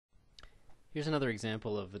Here's another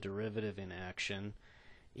example of the derivative in action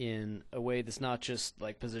in a way that's not just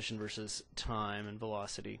like position versus time and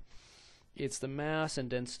velocity. It's the mass and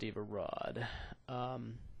density of a rod.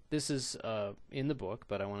 This is in the book,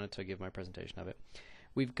 but I wanted to give my presentation of it.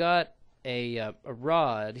 We've got a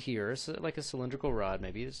rod here, so like a cylindrical rod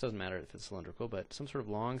maybe. This doesn't matter if it's cylindrical, but some sort of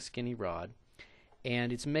long, skinny rod.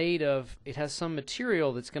 And it's made of, it has some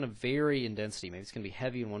material that's going to vary in density. Maybe it's going to be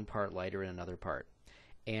heavy in one part, lighter in another part.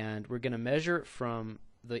 And we're going to measure it from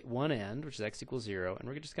the one end, which is x equals 0, and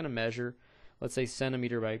we're just going to measure, let's say,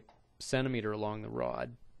 centimeter by centimeter along the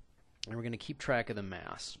rod. And we're going to keep track of the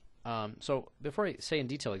mass. So before I say in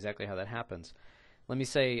detail exactly how that happens, let me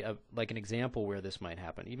say like an example where this might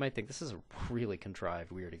happen. You might think this is a really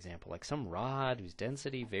contrived, weird example, like some rod whose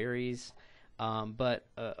density varies. But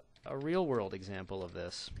a real-world example of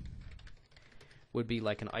this would be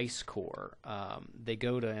like an ice core. They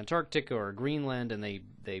go to Antarctica or Greenland and they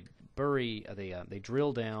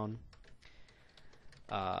drill down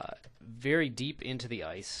very deep into the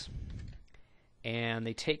ice, and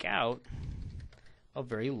they take out a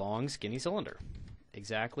very long, skinny cylinder,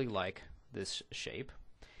 exactly like this shape.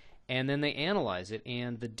 And then they analyze it,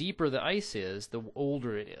 and the deeper the ice is, the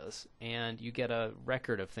older it is. And you get a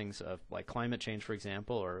record of things of like climate change, for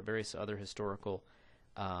example, or various other historical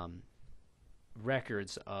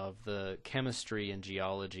records of the chemistry and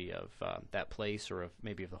geology of that place, or of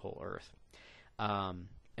maybe of the whole Earth.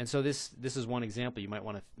 And so this is one example.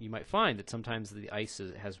 You might find that sometimes the ice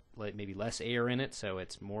has maybe less air in it, so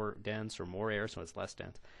it's more dense, or more air, so it's less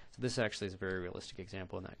dense. So this actually is a very realistic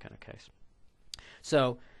example in that kind of case.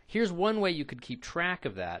 So here's one way you could keep track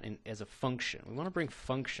of that as a function. We want to bring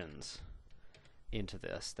functions into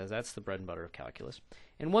this. That's the bread and butter of calculus.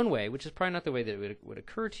 And one way, which is probably not the way that it would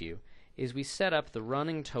occur to you, is we set up the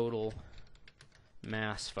running total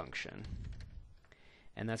mass function.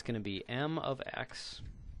 And that's going to be m of x.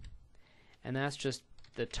 And that's just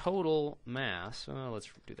the total mass. Let's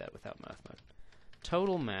do that without math mode.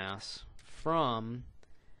 Total mass from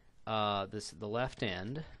the left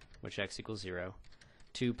end, which x equals 0,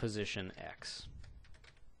 to position x.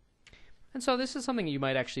 And so this is something you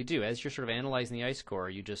might actually do as you're sort of analyzing the ice core.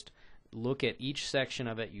 You just look at each section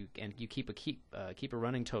of it, and you keep a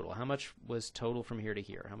running total. How much was total from here to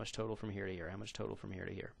here? How much total from here to here? How much total from here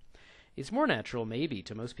to here? It's more natural, maybe,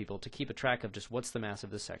 to most people to keep a track of just what's the mass of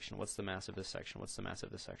this section, what's the mass of this section, what's the mass of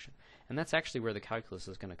this section. And that's actually where the calculus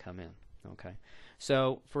is going to come in. Okay.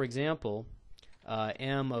 So, for example,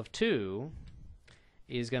 m of 2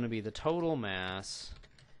 is going to be the total mass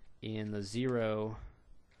in the 0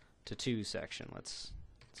 to 2 section. Let's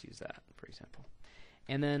use that, for example.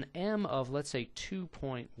 And then m of, let's say,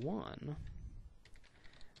 2.1,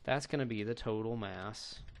 that's going to be the total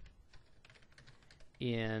mass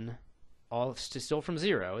in still from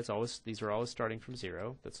 0. These are always starting from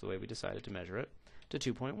 0. That's the way we decided to measure it, to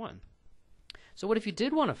 2.1. So what if you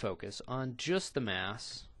did want to focus on just the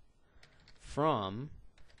mass from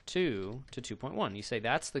 2 to 2.1? You say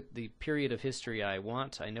that's the period of history I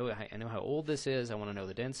want. I know how old this is. I want to know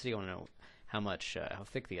the density. I want to know how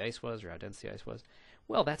thick the ice was, or how dense the ice was.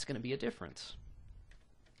 Well, that's going to be a difference.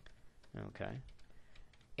 Okay.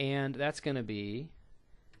 And that's going to be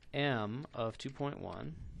m of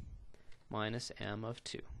 2.1 minus m of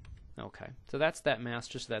 2. Okay. So that's that mass,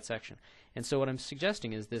 just that section. And so what I'm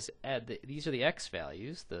suggesting is these are the x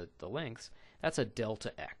values, the lengths. That's a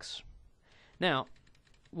delta x. Now,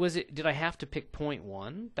 did I have to pick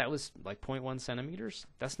 0.1? That was like 0.1 centimeters.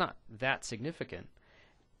 That's not that significant.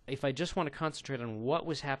 If I just want to concentrate on what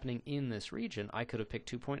was happening in this region, I could have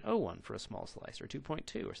picked 2.01 for a small slice, or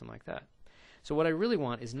 2.2 or something like that. So what I really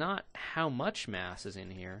want is not how much mass is in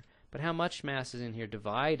here, but how much mass is in here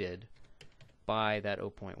divided by that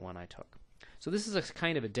 0.1 I took. So this is a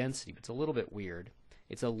kind of a density, but it's a little bit weird.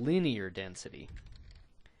 It's a linear density.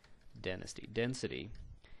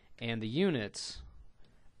 And the units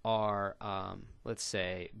are, let's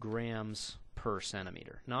say, grams per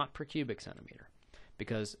centimeter, not per cubic centimeter,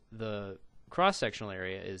 because the cross-sectional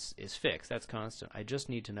area is fixed. That's constant. I just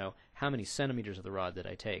need to know how many centimeters of the rod did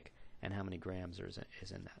I take, and how many grams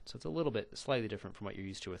is in that. So it's a little bit slightly different from what you're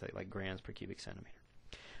used to with like grams per cubic centimeter.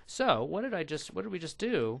 So what did we just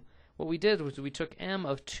do? What we did was we took m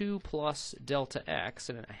of 2 plus delta x,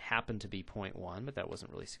 and it happened to be 0.1, but that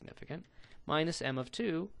wasn't really significant, minus m of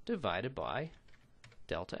 2 divided by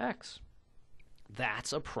delta x.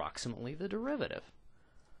 That's approximately the derivative.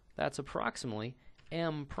 That's approximately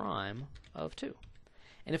m prime of 2.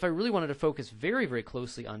 And if I really wanted to focus very, very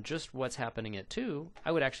closely on just what's happening at 2,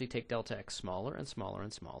 I would actually take delta x smaller and smaller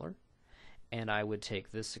and smaller. And I would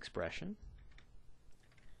take this expression,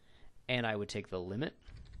 and I would take the limit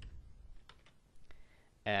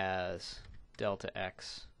as delta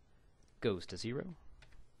x goes to 0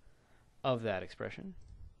 of that expression.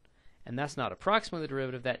 And that's not approximately the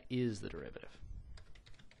derivative, that is the derivative.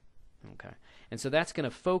 Okay, and so that's going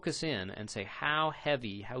to focus in and say how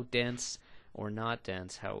heavy, how dense or not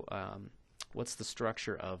dense, how what's the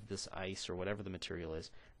structure of this ice or whatever the material is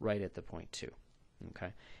right at the point 2.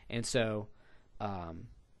 Okay, and so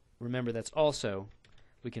remember that's also,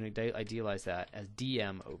 we can idealize that as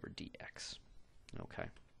dm over dx. Okay,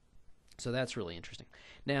 so that's really interesting.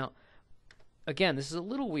 Now, again, this is a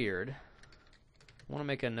little weird. I want to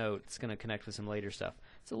make a note. It's going to connect with some later stuff.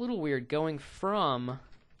 It's a little weird going from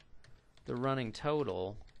the running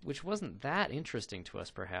total, which wasn't that interesting to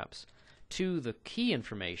us perhaps, to the key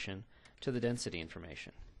information, to the density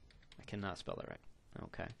information. I cannot spell that right.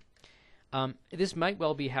 Okay. This might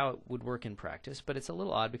well be how it would work in practice, but it's a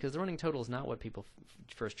little odd because the running total is not what people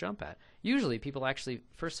first jump at. Usually people actually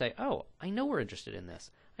first say, oh, I know we're interested in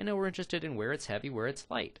this. I know we're interested in where it's heavy, where it's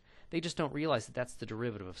light. They just don't realize that that's the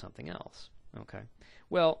derivative of something else. Okay.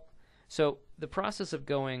 Well, so the process of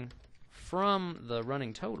going from the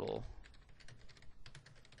running total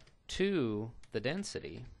to the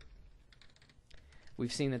density,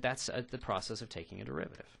 we've seen that that's the process of taking a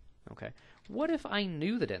derivative. Okay. What if I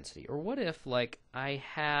knew the density? Or what if, like,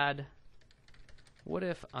 what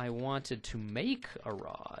if I wanted to make a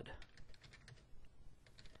rod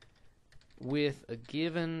with a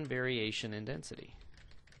given variation in density?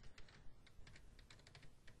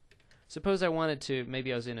 Suppose I wanted to,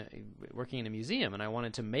 maybe I was working in a museum and I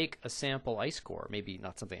wanted to make a sample ice core, maybe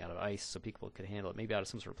not something out of ice so people could handle it, maybe out of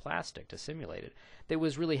some sort of plastic to simulate it, that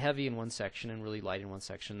was really heavy in one section and really light in one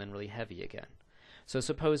section, then really heavy again. So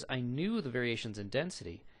suppose I knew the variations in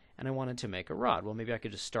density and I wanted to make a rod. Well, maybe I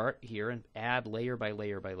could just start here and add layer by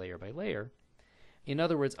layer by layer by layer. In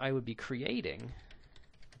other words, I would be creating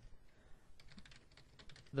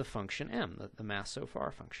the function m, the mass so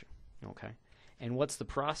far function. Okay. And what's the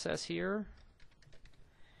process here?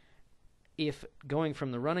 If going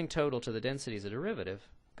from the running total to the density is a derivative,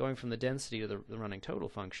 going from the density to the running total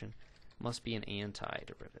function must be an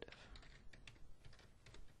antiderivative.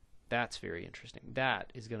 That's very interesting.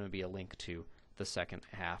 That is going to be a link to the second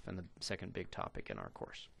half and the second big topic in our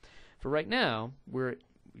course. For right now, we're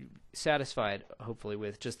satisfied, hopefully,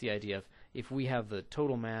 with just the idea of if we have the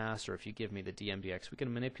total mass or if you give me the dm dx, we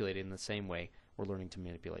can manipulate it in the same way we're learning to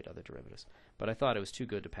manipulate other derivatives. But I thought it was too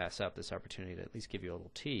good to pass up this opportunity to at least give you a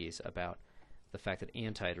little tease about the fact that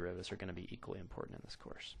antiderivatives are going to be equally important in this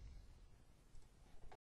course.